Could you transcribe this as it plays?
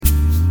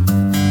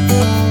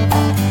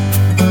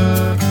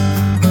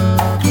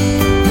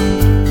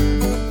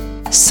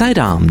Sai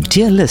Ram,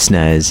 dear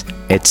listeners,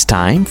 it's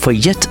time for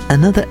yet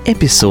another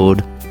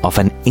episode of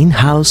an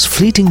in-house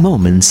Fleeting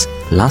Moments,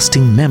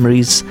 Lasting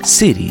Memories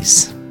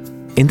series.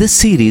 In this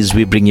series,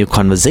 we bring you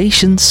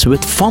conversations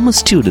with former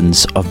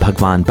students of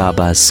Bhagwan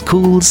Baba's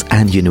schools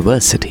and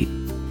university.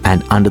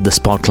 And under the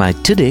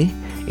spotlight today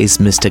is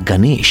Mr.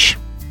 Ganesh.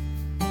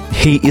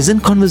 He is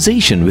in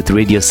conversation with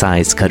Radio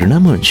Sai's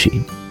Karuna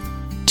Munshi.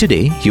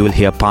 Today, you will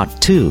hear part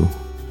 2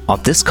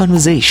 of this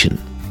conversation.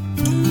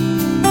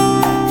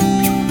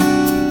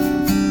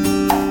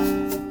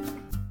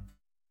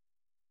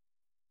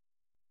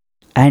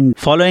 And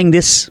following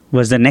this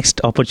was the next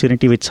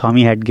opportunity which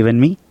Swami had given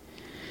me.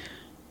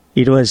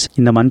 It was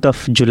in the month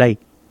of July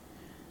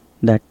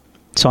that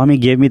Swami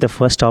gave me the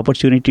first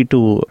opportunity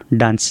to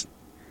dance.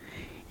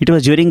 It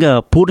was during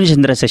a Purna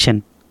Chandra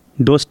session.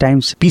 Those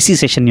times PC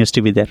session used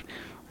to be there.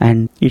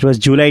 And it was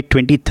July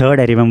 23rd,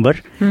 I remember.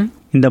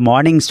 In the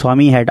morning,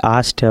 Swami had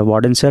asked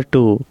Warden Sir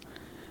to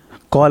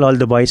call all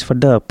the boys for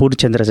the Purna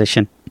Chandra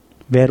session,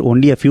 where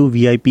only a few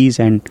VIPs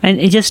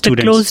and just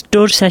students. A closed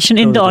door session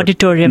in the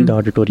auditorium. In the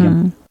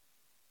auditorium.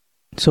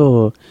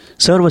 So,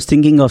 Sir was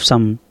thinking of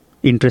some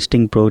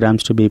interesting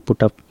programs to be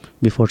put up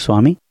before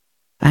Swami.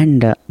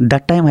 And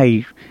that time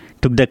I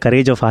took the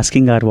courage of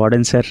asking our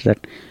Warden Sir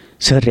that,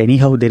 Sir,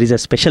 anyhow, there is a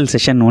special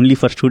session only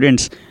for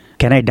students.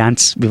 Can I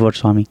dance before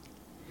Swami?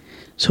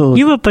 So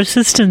you were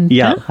persistent.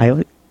 Yeah,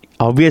 huh?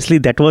 Obviously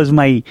that was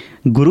my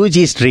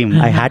Guruji's dream.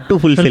 I had to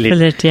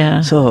fulfill it.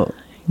 Yeah. So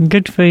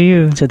good for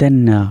you. So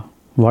then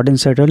Warden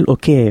Sir told,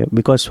 okay,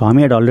 because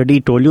Swami had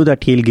already told you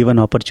that he'll give an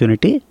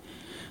opportunity,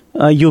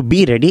 you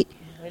be ready.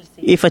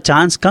 If a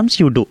chance comes,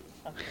 you do.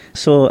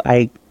 So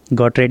I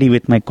got ready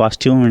with my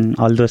costume and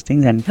all those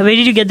things. And where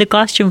did you get the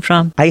costume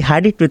from? I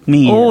had it with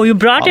me. Oh, you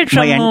brought it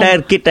from my home.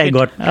 entire kit I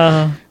got.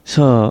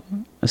 So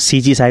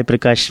CG Sai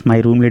Prakash, my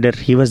room leader,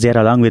 he was there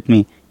along with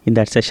me in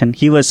that session.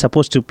 He was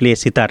supposed to play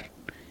sitar.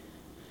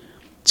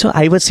 So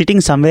I was sitting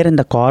somewhere in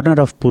the corner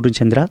of Purna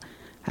Chandra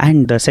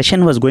and the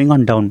session was going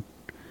on down.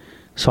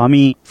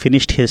 Swami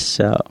finished his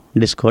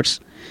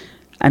discourse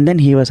and then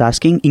he was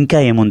asking,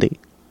 Inka Emundi.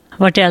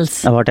 What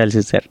else? What else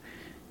is there?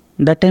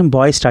 That time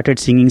boys started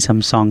singing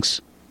some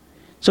songs.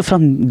 So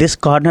from this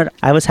corner,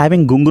 I was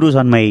having gungurus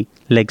on my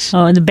legs.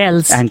 Oh, the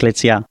bells.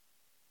 Anklets, yeah.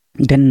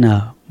 Then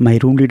my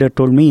room leader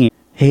told me,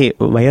 hey,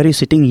 why are you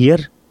sitting here?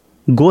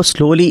 Go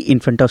slowly in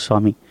front of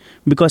Swami.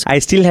 Because I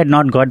still had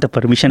not got the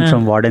permission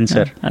from Warden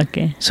Sir.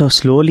 Okay. So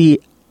slowly,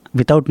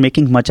 without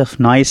making much of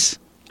noise,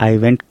 I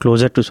went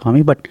closer to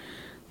Swami. But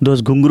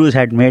those gungurus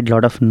had made a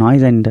lot of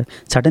noise and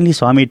suddenly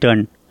Swami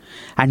turned.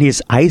 And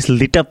his eyes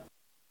lit up.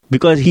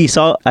 Because he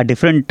saw a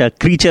different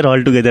creature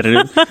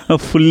altogether,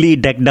 fully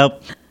decked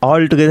up,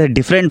 altogether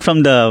different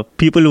from the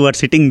people who were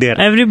sitting there.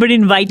 Everybody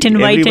in white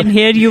and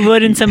here you were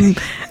in some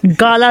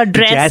gala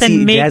dress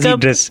and makeup,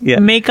 dress,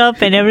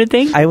 makeup and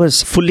everything. I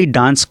was fully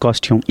dance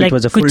costume. Like it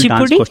was a full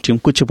dance costume,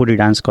 Kuchipudi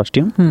dance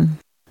costume.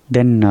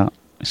 Then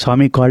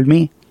Swami called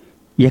me,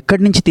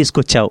 Ekkad nunchi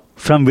teeskochavu?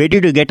 From where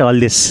did you get all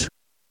this?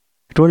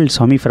 I told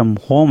Swami, from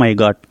home I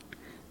got.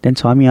 Then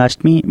Swami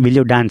asked me, will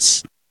you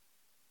dance?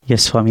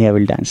 Yes, Swami, I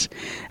will dance.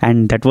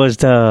 And that was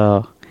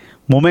the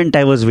moment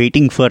I was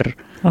waiting for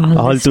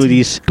all through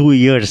these 2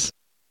 years.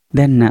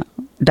 Then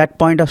that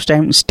point of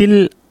time,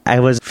 still I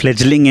was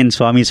fledgling in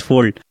Swami's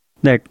fold.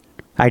 That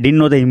I didn't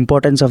know the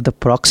importance of the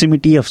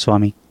proximity of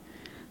Swami.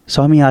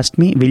 Swami asked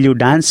me, will you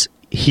dance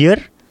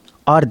here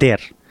or there?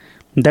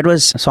 That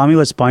was, Swami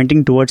was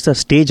pointing towards the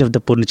stage of the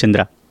Purna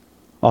Chandra.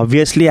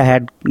 Obviously, I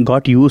had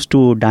got used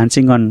to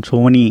dancing on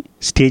so many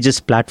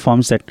stages,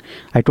 platforms that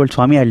I told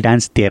Swami I'll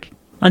dance there.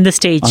 On the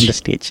stage? On the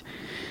stage.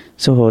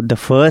 So the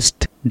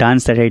first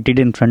dance that I did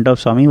in front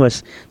of Swami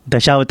was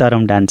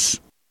Dashavataram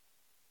dance.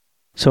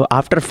 So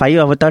after 5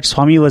 avatars,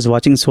 Swami was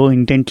watching so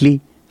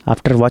intently.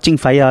 After watching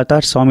 5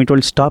 avatars, Swami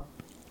told stop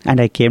and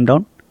I came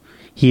down.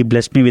 He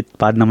blessed me with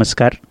Pad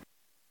Namaskar.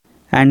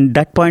 And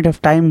that point of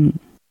time,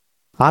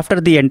 after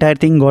the entire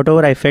thing got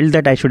over, I felt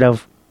that I should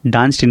have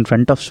danced in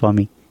front of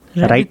Swami.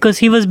 Right? Because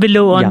he was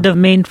below on the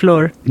main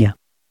floor. Yeah.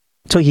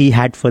 So he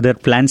had further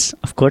plans,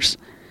 of course.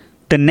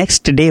 The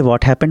next day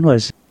what happened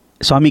was,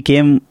 Swami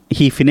came,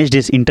 he finished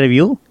his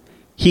interview,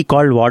 he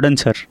called Warden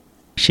Sir,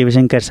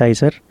 Shivashankar Sai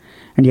Sir,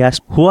 and he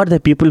asked, who are the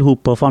people who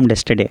performed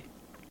yesterday?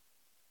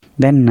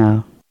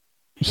 Then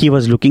he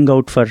was looking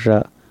out for,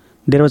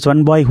 there was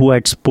one boy who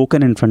had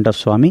spoken in front of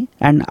Swami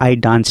and I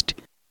danced.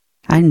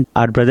 And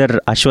our brother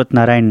Ashwath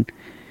Narayan,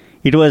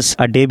 it was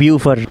a debut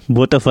for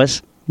both of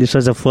us. This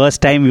was the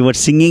first time we were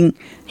singing.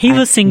 He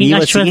was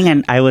singing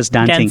and I was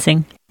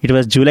dancing. It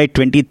was July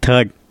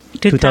 23rd.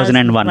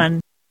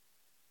 2001.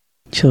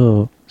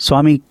 So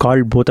Swami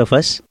called both of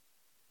us.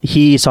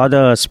 He saw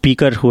the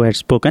speaker who had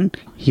spoken.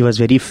 He was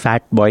very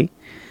fat boy.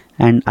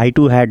 And I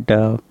too had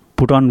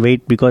put on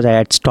weight because I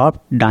had stopped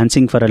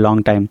dancing for a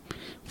long time.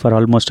 For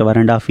almost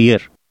 1.5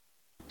 years.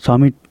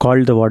 Swami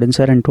called the Warden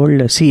Sir and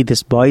told, see,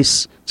 this boy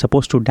is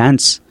supposed to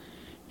dance.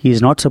 He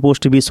is not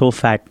supposed to be so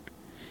fat.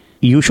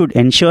 You should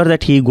ensure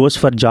that he goes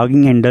for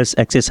jogging and does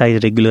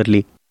exercise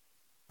regularly.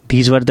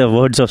 These were the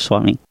words of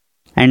Swami.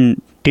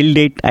 And till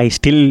date, I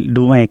still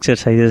do my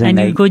exercises And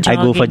and you go I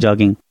go for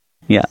jogging.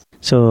 Yeah.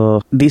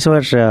 So these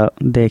were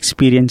the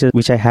experiences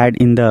which I had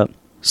in the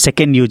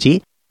second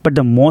UG. But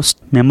the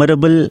most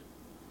memorable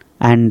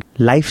and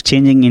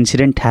life-changing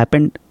incident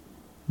happened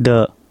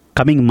the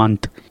coming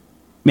month.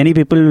 Many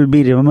people will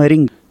be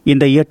remembering in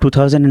the year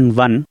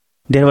 2001,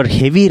 there were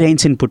heavy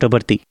rains in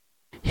Puttaparthi.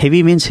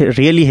 Heavy means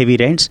really heavy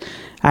rains.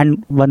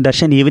 And one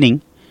darshan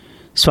evening,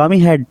 Swami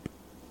had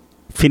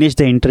finished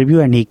the interview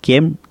and he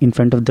came in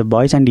front of the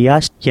boys and he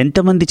asked,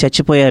 "Entamandi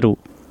chachipoyaru?"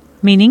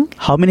 Meaning?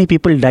 How many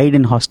people died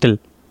in hostel?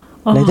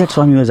 Like that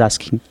Swami was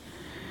asking.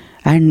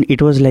 And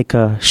it was like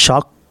a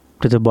shock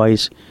to the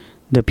boys.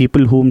 The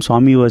people whom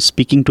Swami was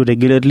speaking to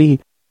regularly,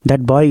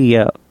 that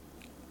boy,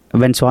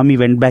 when Swami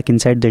went back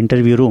inside the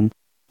interview room,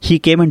 he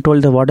came and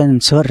told the warden,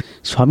 "Sir,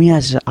 Swami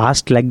has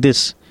asked like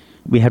this.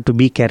 We have to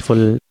be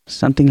careful."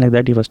 Something like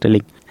that he was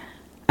telling.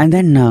 And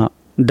then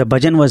the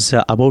bhajan was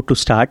about to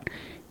start.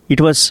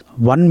 It was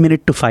 1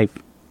 minute to 5.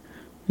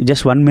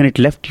 Just 1 minute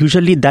left.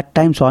 Usually that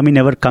time Swami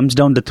never comes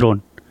down the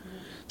throne.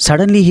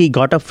 Suddenly he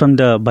got up from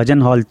the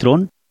bhajan hall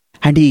throne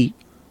and he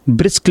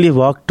briskly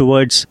walked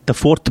towards the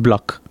 4th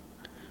block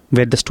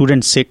where the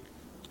students sit.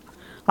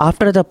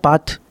 After the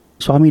path,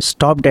 Swami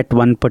stopped at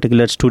one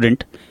particular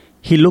student.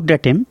 He looked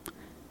at him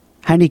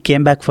and he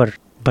came back for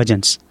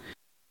bhajans.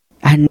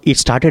 And it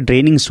started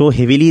raining so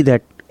heavily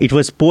that it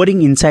was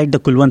pouring inside the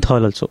Kulwant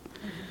hall also.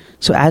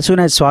 So as soon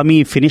as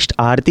Swami finished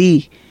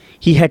Aarti,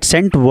 he had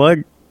sent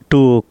word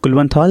to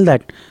Kulwant hall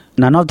that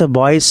none of the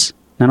boys,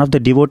 none of the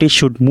devotees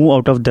should move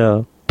out of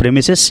the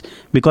premises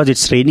because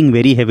it's raining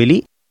very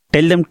heavily.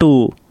 Tell them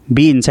to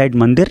be inside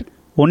Mandir.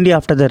 Only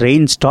after the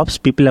rain stops,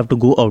 people have to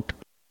go out.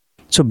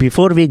 So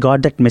before we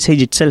got that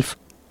message itself,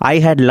 I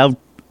had loved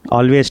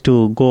always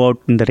to go out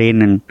in the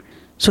rain. And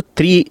so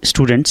 3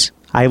 students,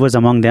 I was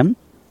among them.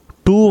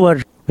 2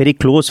 were very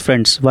close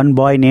friends. One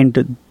boy named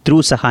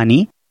Dhruv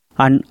Sahani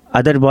and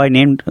other boy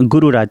named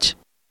Guru Raj.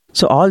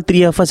 So all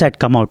 3 of us had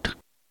come out.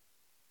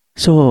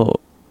 So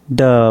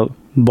the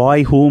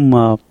boy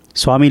whom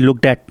Swami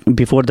looked at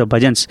before the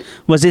bhajans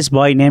was this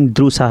boy named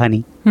Dhruv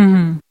Sahani.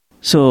 Mm-hmm.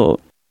 So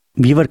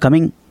we were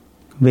coming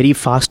very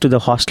fast to the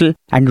hostel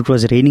and it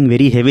was raining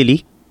very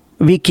heavily.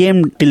 We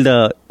came till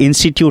the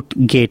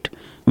institute gate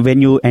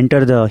when you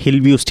enter the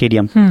Hillview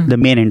Stadium, the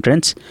main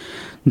entrance.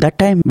 That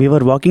time we were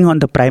walking on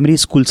the primary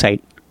school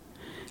side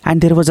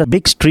and there was a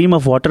big stream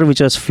of water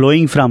which was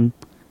flowing from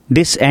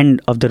this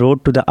end of the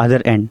road to the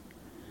other end.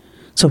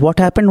 So what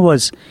happened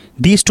was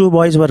these 2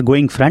 boys were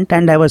going front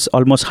and I was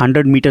almost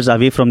 100 meters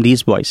away from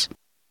these boys.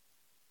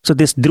 So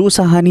this Dhruv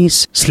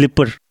Sahani's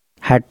slipper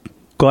had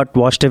got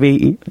washed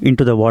away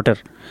into the water.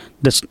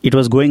 It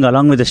was going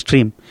along with the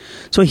stream.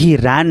 So he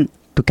ran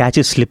to catch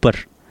his slipper.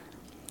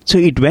 So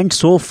it went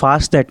so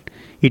fast that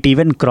it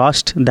even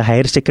crossed the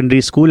higher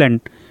secondary school, and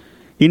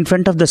in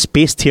front of the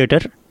Space Theatre,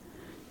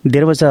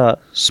 there was a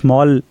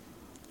small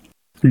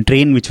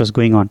drain which was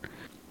going on,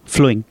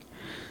 flowing.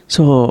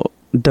 So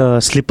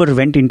the slipper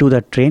went into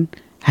that drain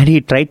and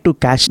he tried to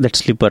catch that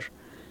slipper.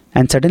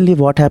 And suddenly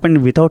what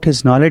happened, without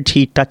his knowledge,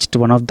 he touched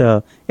one of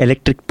the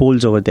electric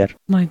poles over there.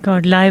 My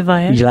God, live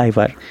wire. Live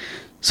wire.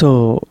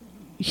 So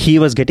he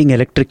was getting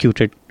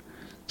electrocuted.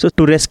 So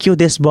to rescue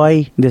this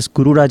boy, this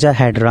Guru Raja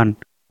had run.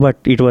 But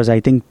it was, I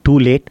think, too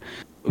late.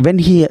 When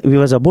he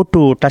was about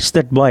to touch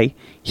that boy,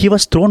 he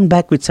was thrown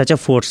back with such a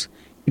force.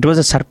 It was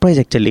a surprise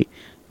actually.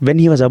 When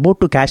he was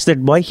about to catch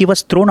that boy, he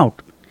was thrown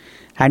out.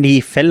 And he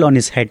fell on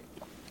his head.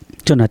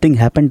 So nothing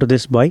happened to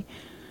this boy.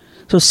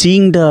 So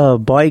seeing the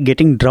boy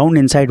getting drowned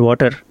inside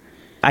water,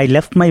 I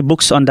left my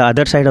books on the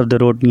other side of the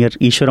road near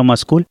Ishwarama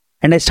school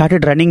and I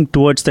started running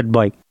towards that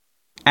boy.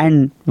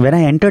 And when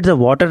I entered the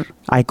water,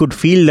 I could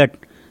feel that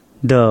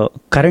the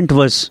current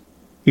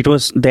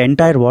the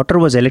entire water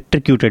was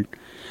electrocuted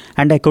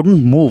and I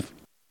couldn't move.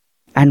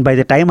 And by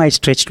the time I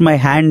stretched my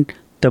hand,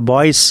 the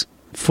boy's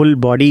full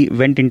body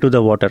went into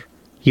the water.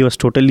 He was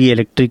totally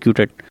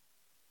electrocuted.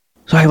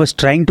 So I was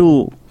trying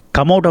to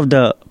come out of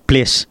the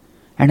place.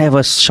 And I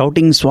was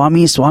shouting,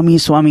 "Swami, Swami,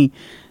 Swami."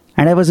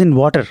 And I was in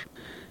water.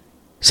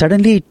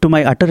 Suddenly, to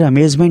my utter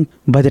amazement,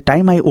 by the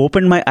time I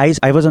opened my eyes,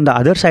 I was on the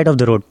other side of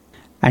the road.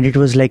 And it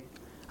was like,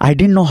 I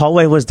didn't know how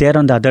I was there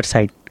on the other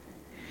side.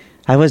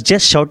 I was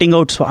just shouting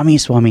out, "Swami,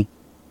 Swami."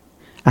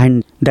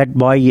 And that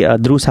boy,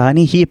 Dhruv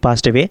Sahani, he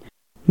passed away.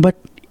 But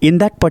in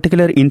that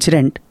particular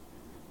incident,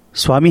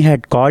 Swami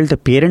had called the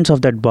parents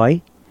of that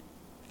boy.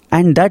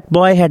 And that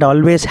boy had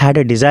always had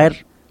a desire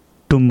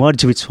to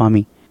merge with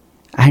Swami.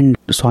 And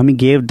Swami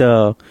gave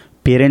the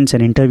parents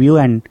an interview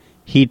and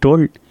he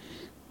told,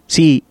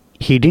 see,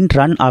 he didn't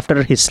run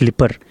after his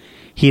slipper.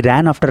 He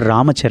ran after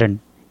Ramacharan.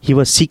 He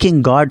was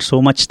seeking God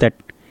so much that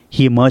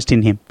he merged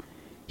in him.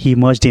 He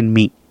merged in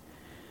me.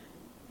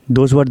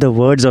 Those were the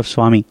words of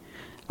Swami.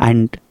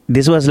 And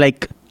this was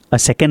like a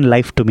second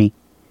life to me.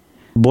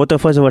 Both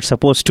of us were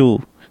supposed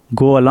to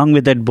go along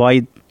with that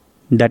boy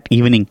that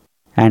evening.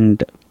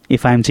 And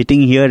if I am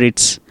sitting here,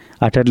 it's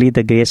utterly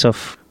the grace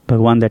of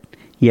Bhagwan that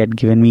he had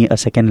given me a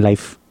second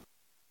life.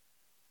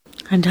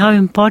 And how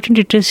important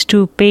it is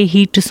to pay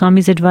heed to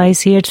Swami's advice.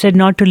 He had said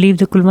not to leave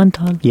the Kulwant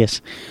Hall.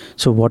 Yes.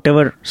 So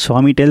whatever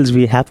Swami tells,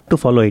 we have to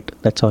follow it.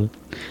 That's all.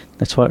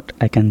 That's what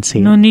I can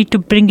say. No need to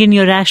bring in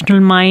your rational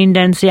mind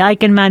and say, I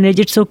can manage,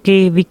 it's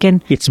okay, we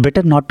can. It's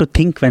better not to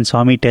think when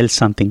Swami tells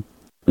something.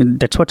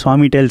 That's what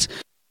Swami tells.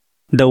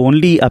 The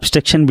only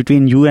obstruction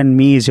between you and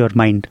me is your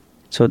mind.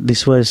 So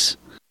this was...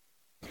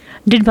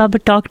 Did Baba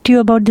talk to you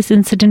about this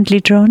incident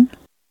later on?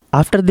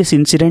 After this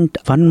incident,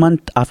 1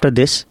 month after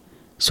this,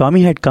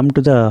 Swami had come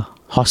to the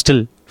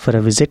hostel for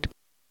a visit.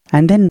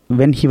 And then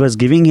when he was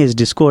giving his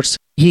discourse,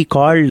 he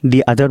called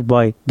the other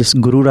boy, this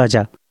Guru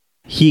Raja.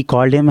 He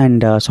called him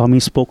and Swami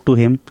spoke to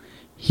him.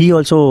 He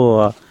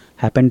also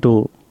happened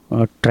to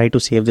try to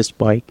save this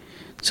boy.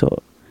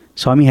 So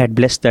Swami had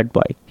blessed that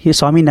boy.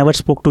 Swami never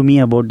spoke to me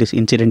about this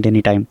incident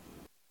anytime.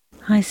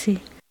 I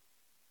see.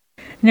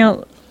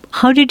 Now,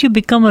 how did you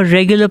become a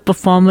regular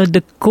performer,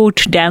 the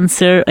court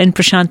dancer in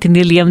Prashanti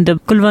Nilayam, the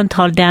Kulwant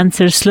Hall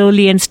dancer?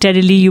 Slowly and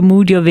steadily you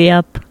moved your way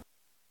up.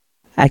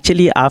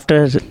 Actually,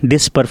 after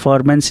this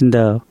performance in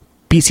the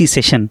PC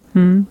session,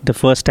 the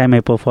first time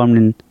I performed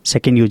in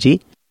 2nd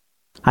UG,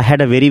 I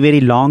had a very,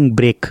 very long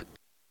break.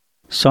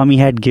 Swami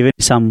had given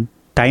some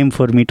time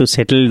for me to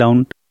settle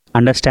down,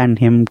 understand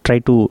him, try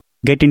to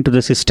get into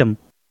the system.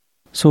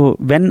 So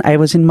when I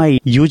was in my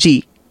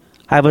UG,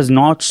 I was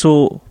not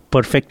so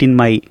perfect in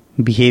my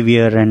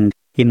behavior and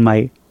in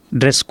my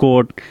dress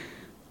code.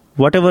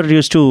 Whatever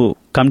used to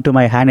come to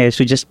my hand, I used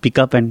to just pick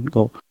up and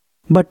go.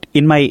 But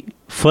in my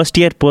first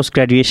year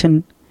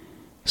post-graduation,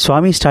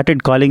 Swami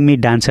started calling me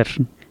dancer.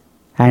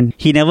 And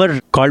he never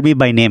called me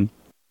by name.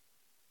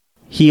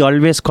 He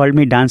always called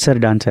me dancer.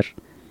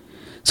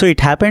 So it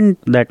happened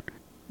that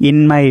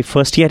in my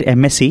first year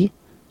MSc,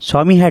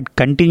 Swami had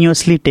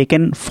continuously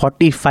taken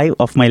 45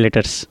 of my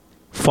letters.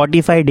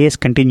 45 days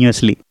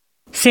continuously.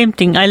 Same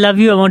thing. I love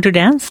you, I want to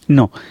dance?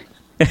 No.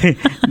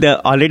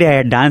 Already I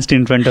had danced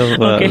in front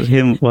of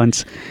him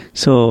once.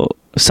 So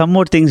some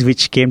more things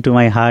which came to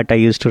my heart, I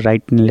used to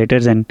write in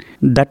letters. And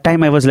that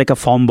time I was like a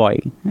farm boy.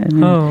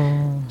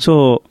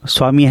 So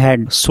Swami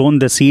had sown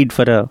the seed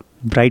for a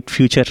bright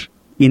future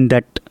in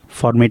that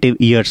formative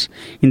years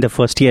in the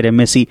first year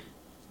MSc.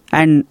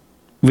 And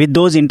with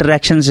those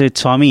interactions with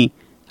Swami,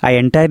 I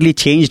entirely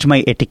changed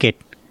my etiquette.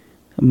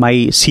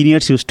 My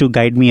seniors used to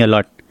guide me a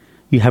lot.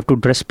 You have to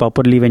dress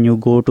properly when you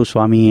go to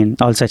Swami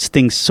and all such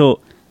things. So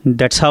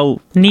that's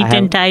how... Neat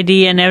and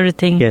tidy and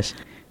everything. Yes.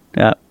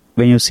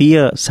 When you see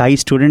a Sai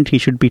student, he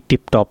should be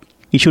tip-top.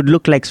 He should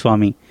look like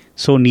Swami.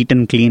 So neat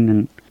and clean,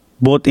 and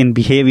both in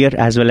behavior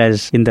as well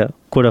as in the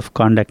code of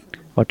conduct,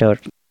 whatever.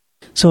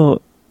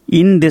 So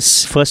in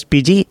this first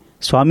PG,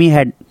 Swami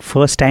had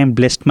first time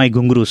blessed my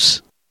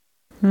gungrus.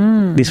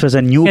 This was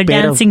a new Your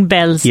pair dancing of...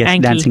 bells. Yes,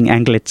 ankle. dancing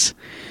anklets.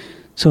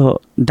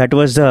 So that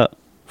was the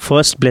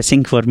first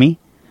blessing for me.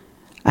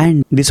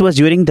 And this was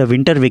during the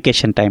winter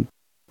vacation time.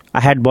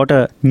 I had bought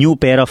a new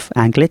pair of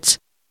anklets.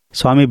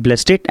 Swami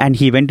blessed it and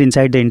he went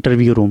inside the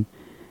interview room.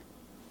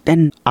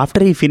 Then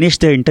after he finished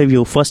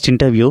the first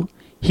interview,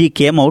 he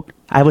came out.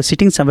 I was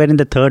sitting somewhere in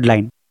the third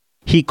line.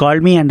 He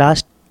called me and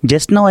asked,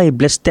 just now I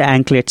blessed the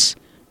anklets.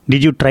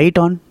 Did you try it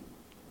on?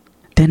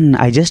 Then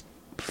I just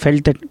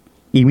felt that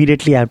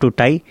immediately I have to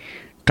try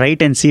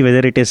it and see whether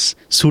it is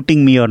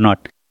suiting me or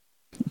not.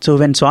 So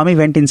when Swami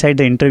went inside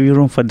the interview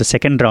room for the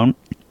second round,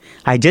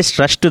 I just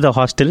rushed to the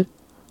hostel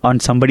on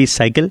somebody's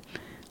cycle.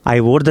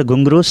 I wore the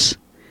gungrus.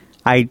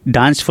 I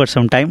danced for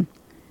some time,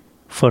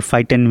 for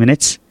 5-10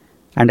 minutes.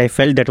 And I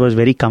felt that was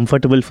very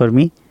comfortable for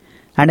me.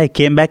 And I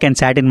came back and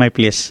sat in my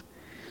place.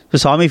 So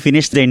Swami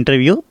finished the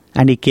interview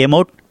and he came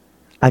out.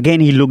 Again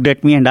he looked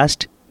at me and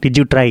asked, did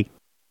you try?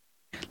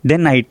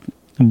 Then I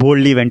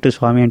boldly went to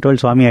Swami and told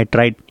Swami, I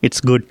tried. It's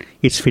good.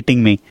 It's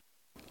fitting me.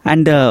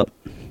 And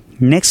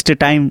next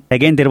time,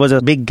 again there was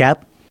a big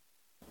gap.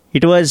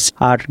 It was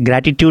our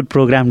gratitude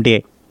program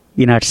day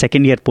in our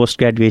second year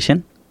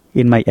post-graduation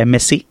in my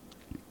MSc.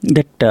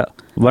 That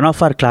one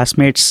of our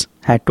classmates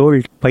had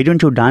told, why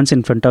don't you dance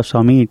in front of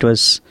Swami? It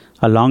was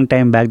a long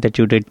time back that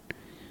you did.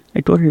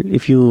 I told,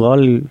 if you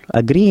all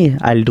agree,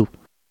 I'll do.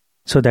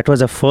 So that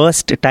was the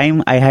first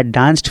time I had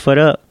danced for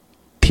a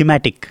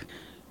thematic.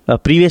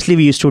 Previously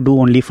we used to do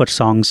only for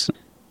songs.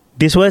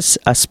 This was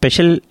a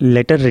special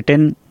letter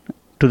written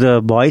to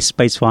the boys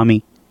by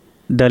Swami.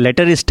 The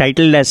letter is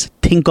titled as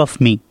Think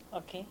of Me.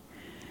 Okay.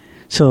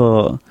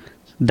 So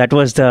that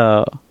was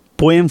the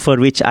poem for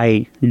which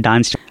I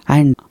danced.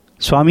 And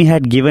Swami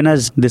had given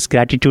us this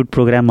gratitude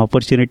program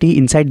opportunity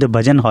inside the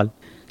bhajan hall.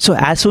 So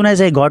as soon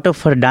as I got up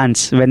for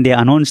dance, when they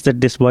announced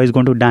that this boy is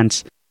going to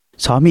dance,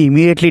 Swami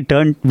immediately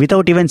turned,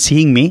 without even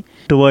seeing me,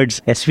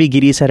 towards S.V.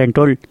 Giri sir and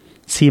told,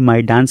 see,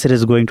 my dancer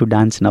is going to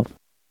dance now.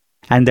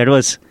 And that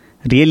was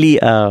really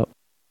a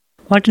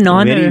what an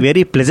honor. Very,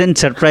 very pleasant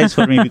surprise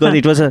for me, because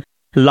it was a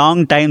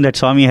long time that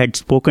Swami had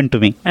spoken to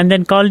me. And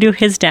then called you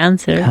his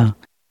dancer.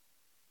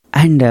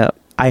 And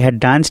I had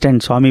danced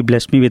and Swami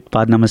blessed me with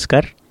Pad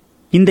Namaskar.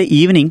 In the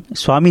evening,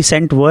 Swami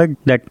sent word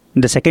that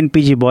the second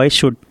PG boys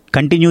should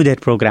continue their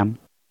program.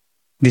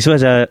 This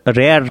was a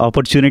rare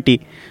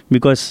opportunity,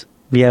 because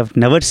we have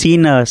never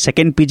seen a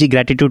second PG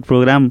gratitude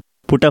program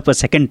put up a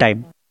second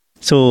time.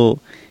 So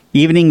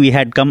evening we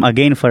had come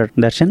again for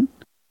darshan.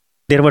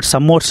 There were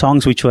some more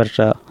songs which were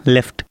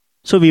left.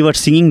 So we were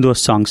singing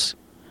those songs.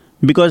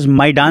 Because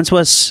my dance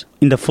was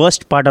in the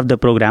first part of the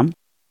program,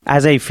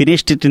 as I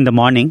finished it in the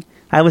morning,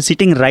 I was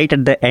sitting right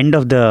at the end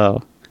of the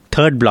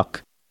third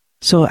block.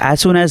 So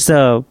as soon as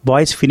the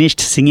boys finished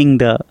singing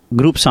the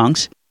group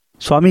songs,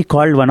 Swami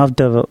called one of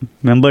the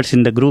members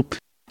in the group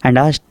and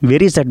asked,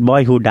 where is that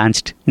boy who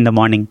danced in the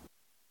morning?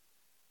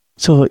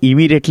 So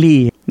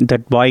immediately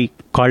that boy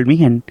called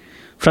me, and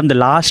from the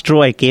last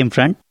row I came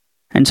front,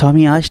 and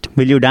Swami asked,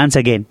 will you dance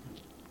again?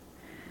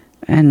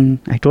 And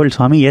I told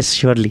Swami, yes,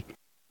 surely.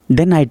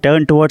 Then I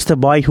turned towards the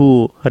boy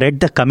who read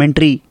the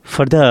commentary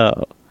for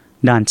the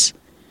dance.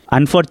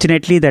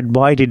 Unfortunately, that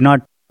boy did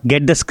not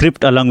get the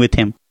script along with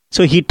him.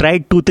 So he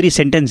tried 2-3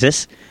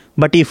 sentences,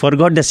 but he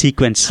forgot the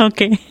sequence.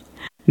 Okay.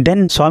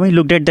 Then Swami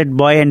looked at that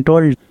boy and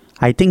told,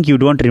 I think you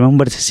don't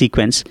remember the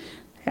sequence.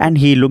 And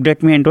he looked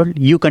at me and told,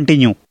 you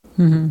continue.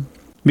 Mm-hmm.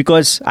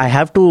 Because I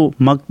have to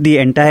mug the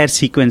entire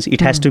sequence.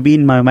 It has to be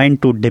in my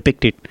mind to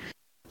depict it.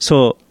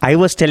 So I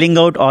was telling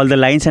out all the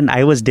lines and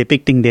I was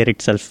depicting there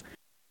itself.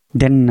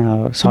 Then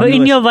Swami but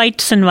in your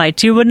whites and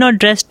whites, you were not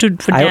dressed for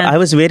dance. I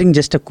was wearing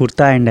just a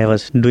kurta and I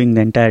was doing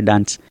the entire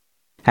dance.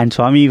 And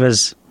Swami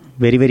was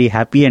very, very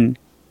happy and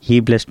he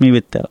blessed me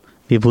with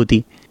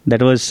vibhuti.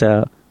 That was...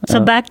 so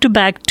back to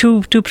back,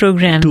 two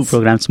programs. 2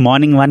 programs,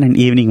 morning one and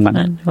evening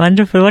one.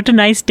 Wonderful. What a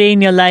nice day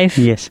in your life.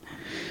 Yes.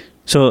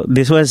 So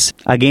this was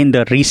again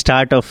the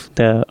restart of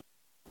the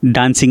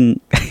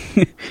dancing.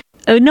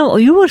 No,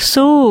 you were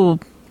so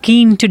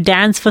keen to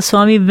dance for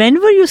Swami. When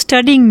were you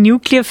studying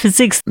nuclear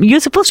physics? You're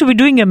supposed to be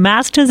doing a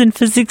master's in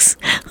physics.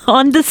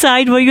 On the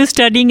side, were you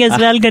studying as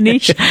well,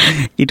 Ganesh?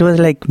 It was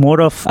like more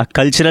of a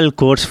cultural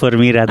course for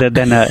me rather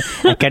than an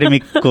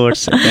academic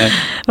course.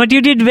 But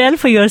you did well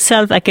for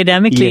yourself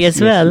academically as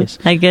well, yes.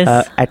 I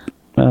guess.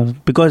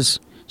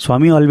 Because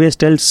Swami always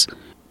tells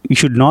you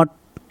should not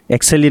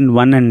excel in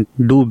one and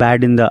do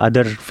bad in the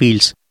other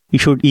fields. You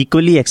should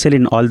equally excel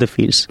in all the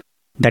fields.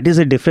 That is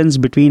the difference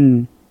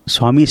between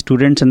Swami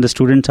students and the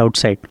students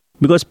outside.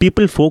 Because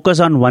people focus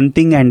on one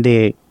thing and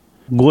they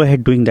go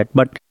ahead doing that.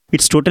 But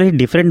it's totally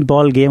different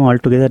ball game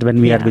altogether when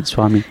we are with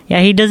Swami.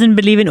 Yeah, he doesn't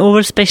believe in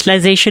over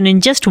specialization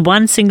in just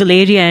one single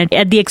area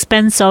at the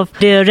expense of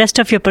the rest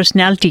of your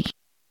personality.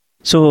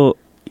 So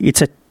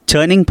it's a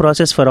churning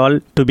process for all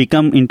to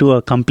become into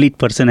a complete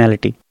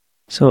personality.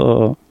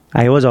 So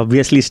I was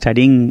obviously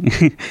studying.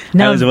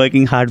 I was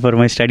working hard for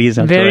my studies.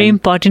 Very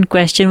important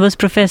question. Was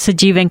Professor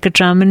G.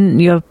 Venkatraman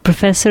your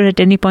professor at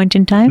any point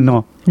in time?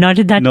 No. Not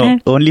at that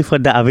time? No, only for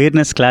the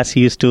awareness class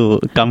he used to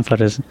come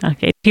for us.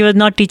 Okay. He was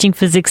not teaching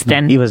physics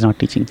then? He was not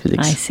teaching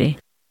physics. I see.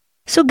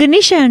 So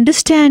Ganesh, I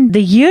understand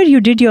the year you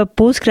did your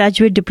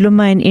postgraduate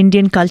diploma in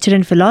Indian culture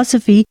and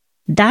philosophy,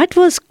 that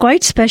was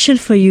quite special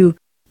for you.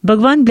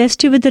 Bhagwan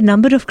blessed you with a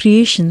number of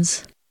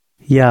creations.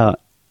 Yeah,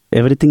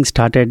 everything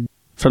started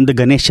from the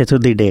Ganesh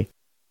Chaturthi day.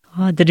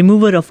 The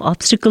remover of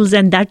obstacles,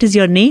 and that is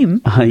your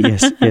name.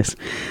 Yes.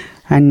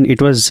 And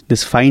it was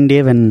this fine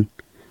day when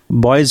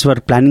boys were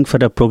planning for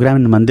a program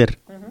in Mandir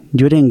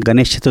during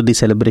Ganesh Chaturthi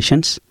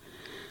celebrations.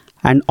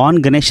 And on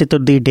Ganesh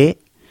Chaturthi day,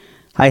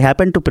 I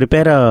happened to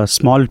prepare a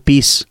small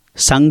piece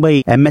sung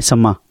by M.S.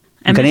 Amma.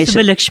 M.S.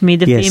 Subbalakshmi,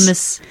 the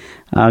famous...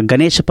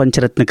 Ganesha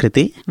Pancharatna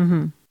Kriti.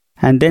 Mm-hmm.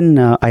 And then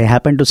I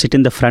happened to sit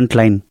in the front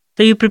line.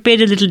 So you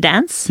prepared a little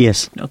dance?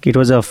 Yes. Okay. It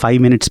was a 5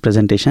 minutes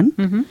presentation.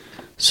 Mm-hmm.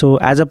 So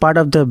as a part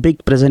of the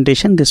big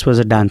presentation, this was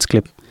a dance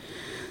clip.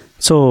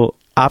 So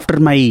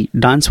after my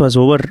dance was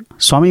over,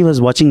 Swami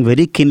was watching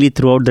very keenly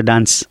throughout the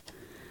dance.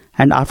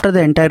 And after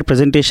the entire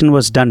presentation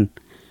was done,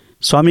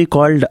 Swami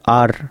called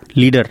our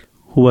leader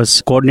who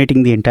was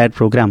coordinating the entire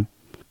program.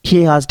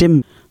 He asked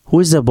him, who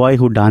is the boy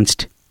who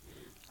danced?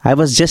 I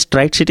was just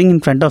right sitting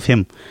in front of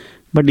him.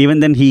 But even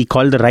then he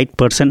called the right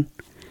person.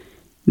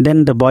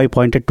 Then the boy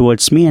pointed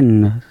towards me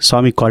and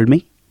Swami called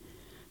me.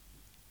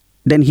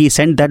 Then he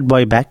sent that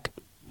boy back.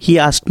 He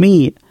asked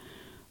me,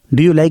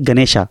 do you like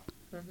Ganesha?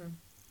 Mm-hmm.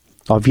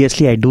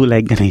 Obviously, I do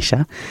like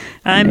Ganesha.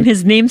 I'm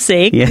his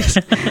namesake. Yes.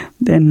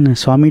 Then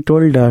Swami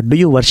told, do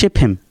you worship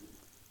him?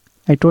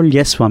 I told,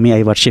 yes, Swami,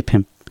 I worship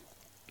him.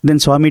 Then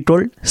Swami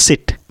told,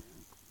 sit.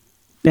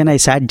 Then I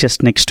sat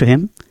just next to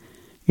him.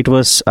 It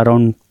was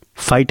around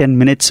 5-10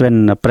 minutes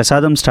when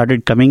prasadam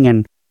started coming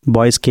and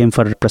boys came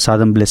for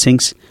prasadam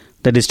blessings.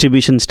 The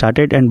distribution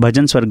started and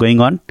bhajans were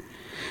going on.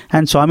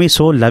 And Swami,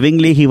 so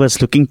lovingly, he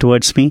was looking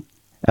towards me.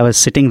 I was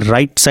sitting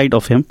right side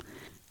of him.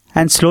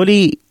 And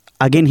slowly,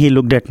 again, he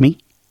looked at me.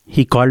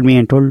 He called me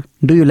and told,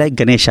 do you like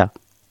Ganesha?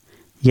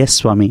 Yes,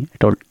 Swami, I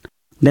told.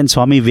 Then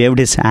Swami waved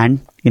his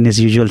hand in his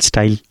usual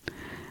style.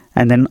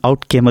 And then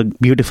out came a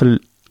beautiful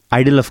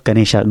idol of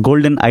Ganesha,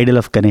 golden idol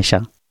of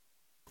Ganesha.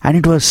 And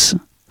it was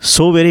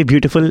so very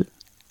beautiful,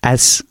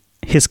 as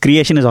his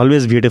creation is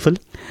always beautiful.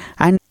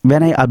 And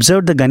when I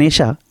observed the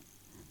Ganesha,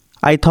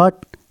 I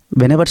thought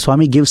whenever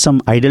Swami gives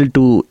some idol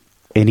to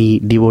any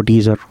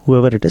devotees or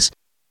whoever it is,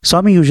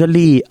 Swami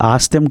usually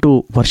asks them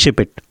to worship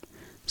it.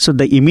 So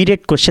the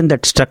immediate question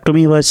that struck to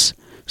me was,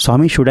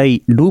 Swami, should I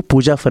do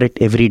puja for it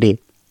every day?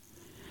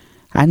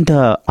 And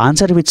the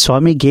answer which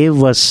Swami gave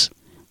was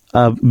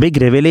a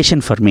big revelation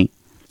for me.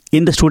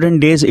 In the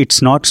student days,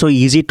 it's not so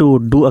easy to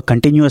do a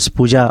continuous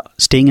puja,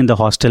 staying in the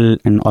hostel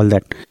and all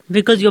that.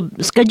 Because your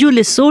schedule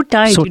is so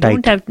tight. So you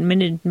don't have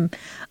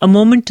a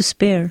moment to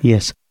spare.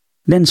 Yes.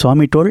 Then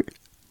Swami told,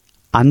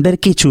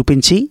 Andarki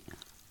chupinchi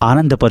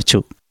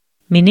anandaparchu.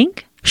 Meaning?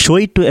 Show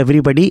it to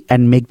everybody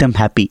and make them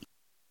happy.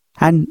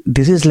 And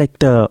this is like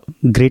the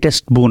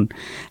greatest boon.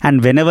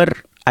 And whenever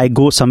I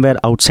go somewhere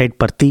outside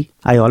Parthi,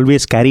 I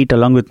always carry it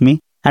along with me.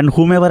 And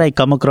whomever I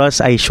come across,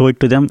 I show it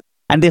to them.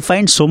 And they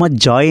find so much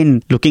joy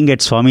in looking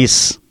at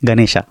Swami's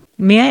Ganesha.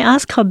 May I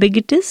ask how big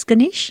it is,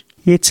 Ganesh?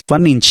 It's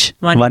 1 inch.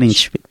 1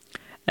 inch.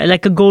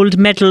 Like a gold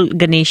metal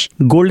Ganesh.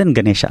 Golden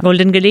Ganesha.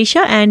 Golden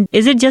Ganesha. And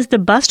is it just the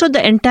bust or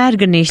the entire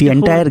Ganesh? The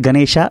entire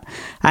Ganesha.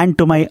 And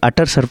to my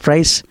utter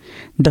surprise,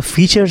 the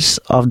features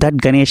of that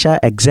Ganesha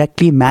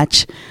exactly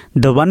match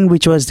the one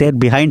which was there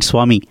behind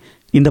Swami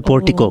in the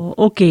portico.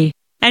 Oh, okay.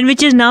 And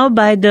which is now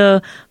by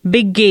the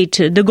big gate,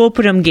 the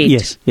Gopuram gate.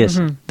 Yes.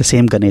 The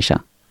same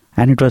Ganesha.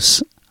 And it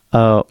was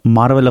a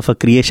marvel of a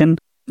creation.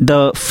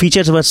 The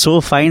features were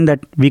so fine that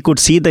we could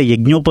see the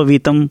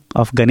Yajnopavitam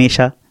of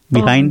Ganesha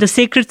behind. The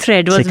sacred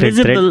thread was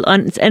visible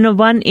on a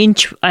 1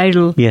 inch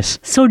idol. Yes.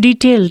 So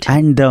detailed.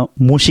 And the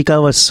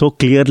Mushika was so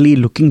clearly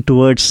looking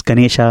towards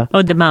Ganesha.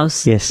 Oh, the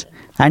mouse. Yes.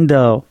 And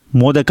the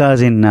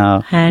Modakas in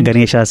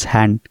Ganesha's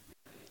hand.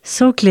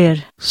 So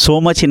clear. So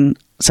much in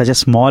such a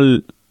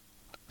small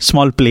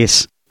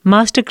place.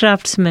 Master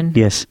craftsman.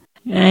 Yes.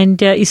 And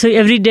so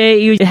every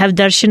day you have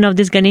darshan of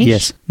this Ganesh?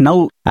 Yes.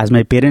 Now, as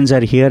my parents are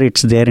here,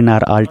 it's there in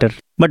our altar.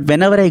 But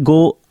whenever I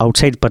go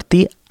outside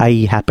Parthi,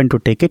 I happen to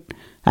take it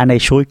and I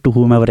show it to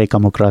whomever I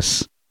come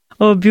across.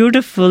 Oh,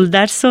 beautiful.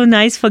 That's so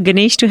nice for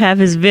Ganesh to have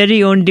his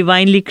very own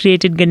divinely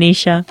created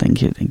Ganesha.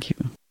 Thank you.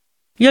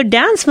 Your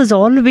dance was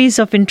always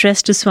of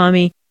interest to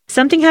Swami.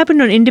 Something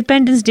happened on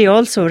Independence Day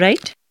also,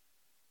 right?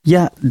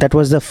 Yeah, that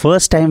was the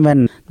first time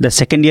when the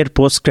second year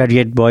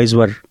postgraduate boys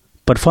were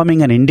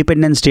performing an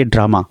Independence Day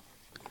drama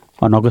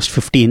on August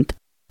 15th.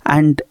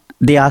 And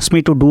they asked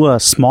me to do a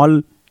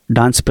small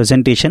dance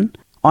presentation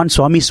on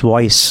Swami's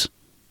voice.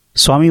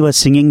 Swami was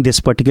singing this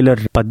particular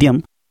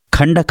padyam,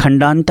 Khanda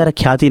Khandantara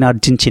Khyati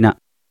Narjinchina.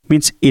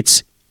 Means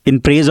it's in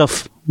praise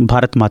of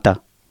Bharat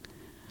Mata.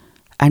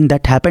 And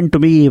that happened to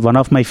be one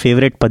of my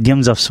favorite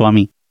padyams of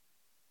Swami.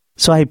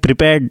 So I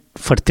prepared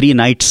for 3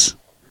 nights.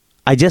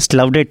 I just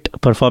loved it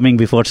performing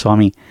before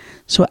Swami.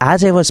 So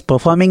as I was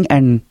performing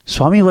and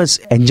Swami was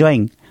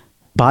enjoying,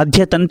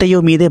 Badhya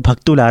Tantayo Mide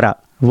Bhaktulara,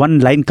 one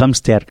line comes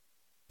there.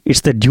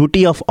 It's the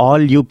duty of all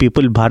you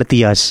people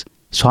Bharatiyas.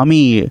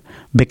 Swami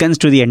beckons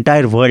to the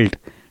entire world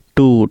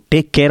to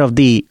take care of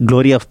the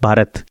glory of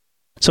Bharat.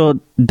 So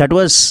that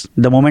was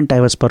the moment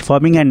I was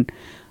performing, and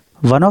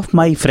one of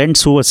my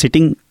friends who was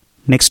sitting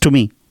next to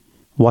me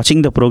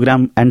watching the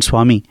program and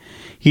Swami,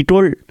 he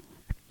told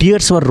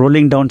tears were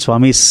rolling down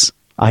Swami's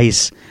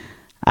eyes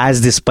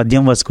as this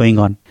padyam was going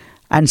on.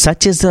 And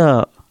such is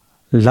the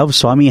love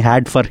Swami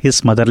had for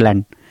his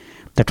motherland.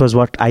 That was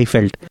what I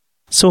felt.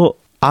 So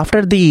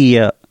after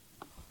the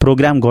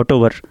program got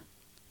over,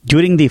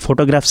 during the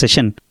photograph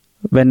session,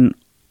 when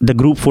the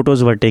group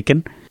photos were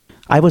taken,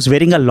 I was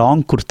wearing a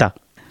long kurta.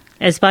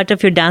 As part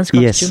of your dance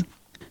costume? Yes.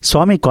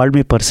 Swami called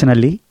me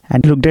personally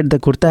and looked at the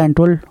kurta and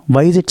told,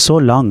 why is it so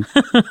long?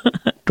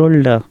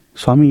 Told,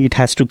 Swami, it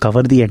has to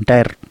cover the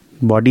entire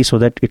body so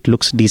that it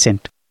looks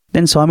decent.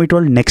 Then Swami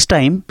told, next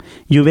time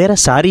you wear a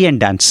sari and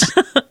dance.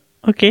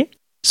 Okay.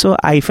 So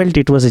I felt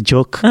it was a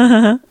joke.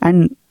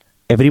 And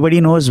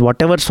everybody knows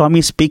whatever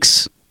Swami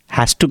speaks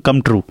has to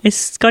come true.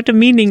 It's got a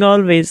meaning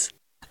always.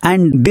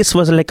 And this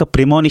was like a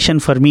premonition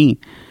for me.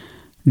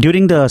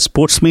 During the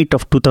sports meet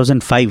of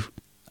 2005,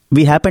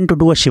 we happened to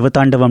do a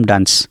Shivatandavam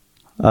dance.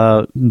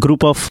 A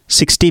group of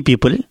 60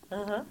 people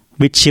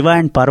with Shiva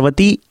and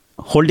Parvati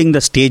holding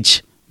the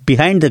stage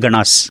behind the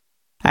Ganas.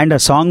 And a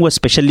song was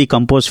specially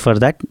composed for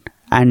that.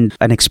 And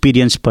an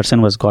experienced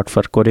person was got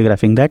for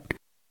choreographing that.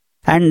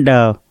 And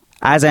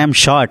as I am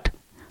short,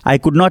 I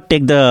could not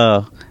take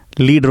the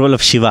lead role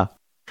of Shiva.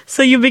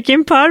 So you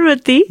became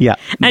Parvati? Yeah.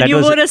 And you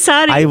wore a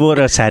sari? I wore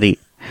a sari.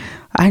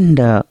 And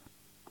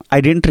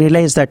I didn't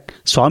realize that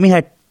Swami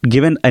had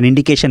given an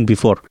indication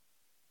before.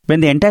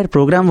 When the entire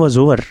program was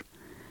over,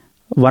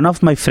 one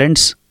of my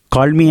friends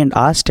called me and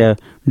asked, do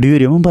you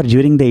remember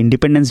during the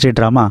Independence Day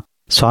drama,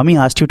 Swami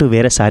asked you to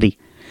wear a sari?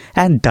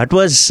 And that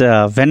was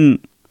when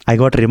I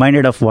got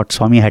reminded of what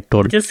Swami had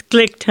told. Just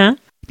clicked, huh?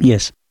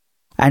 Yes.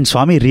 And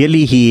Swami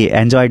really, he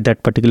enjoyed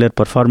that particular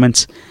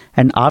performance.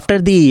 And after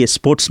the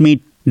sports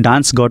meet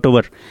dance got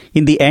over,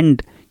 in the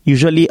end,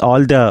 usually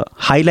all the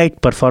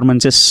highlight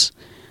performances,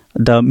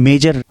 the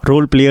major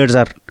role players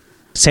are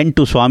sent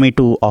to Swami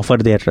to offer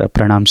their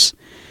pranams.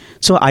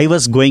 So I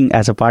was going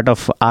as a part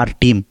of our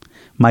team,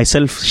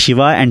 myself,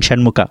 Shiva and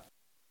Shanmukha.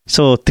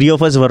 So 3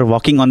 of us were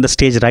walking on the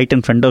stage right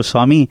in front of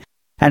Swami.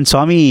 And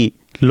Swami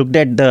looked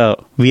at the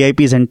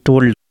VIPs and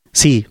told,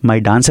 see, my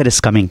dancer is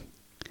coming.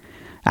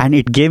 And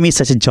it gave me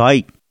such a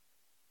joy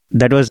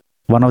that was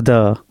one of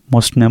the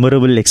most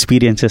memorable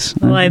experiences.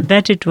 Oh, I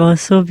bet it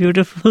was so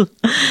beautiful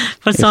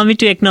for Swami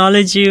to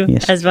acknowledge you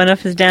as one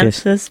of his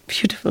dancers.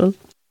 Beautiful.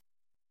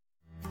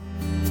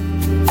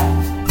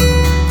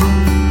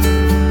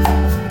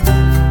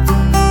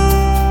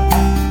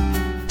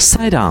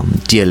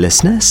 Sairam, dear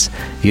listeners,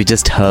 you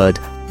just heard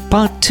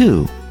part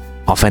 2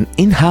 of an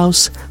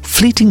in-house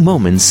Fleeting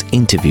Moments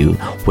interview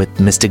with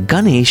Mr.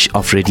 Ganesh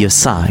of Radio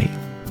Sai.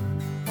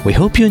 We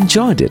hope you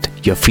enjoyed it.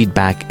 Your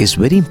feedback is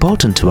very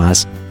important to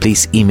us.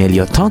 Please email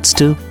your thoughts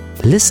to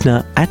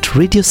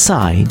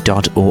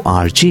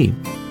listener@radiosai.org.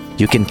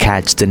 You can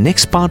catch the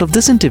next part of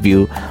this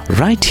interview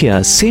right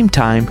here, same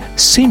time,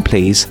 same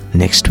place,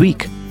 next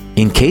week.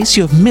 In case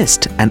you have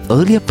missed an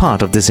earlier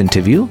part of this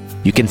interview,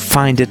 you can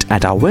find it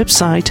at our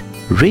website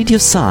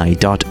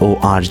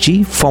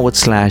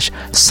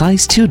radiosai.org/Sai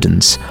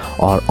Students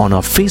or on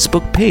our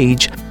Facebook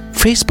page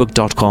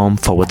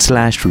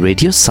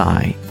facebook.com/Radio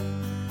Sai.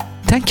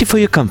 Thank you for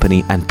your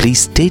company and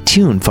please stay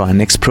tuned for our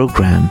next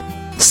program.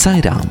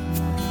 Sai Ram.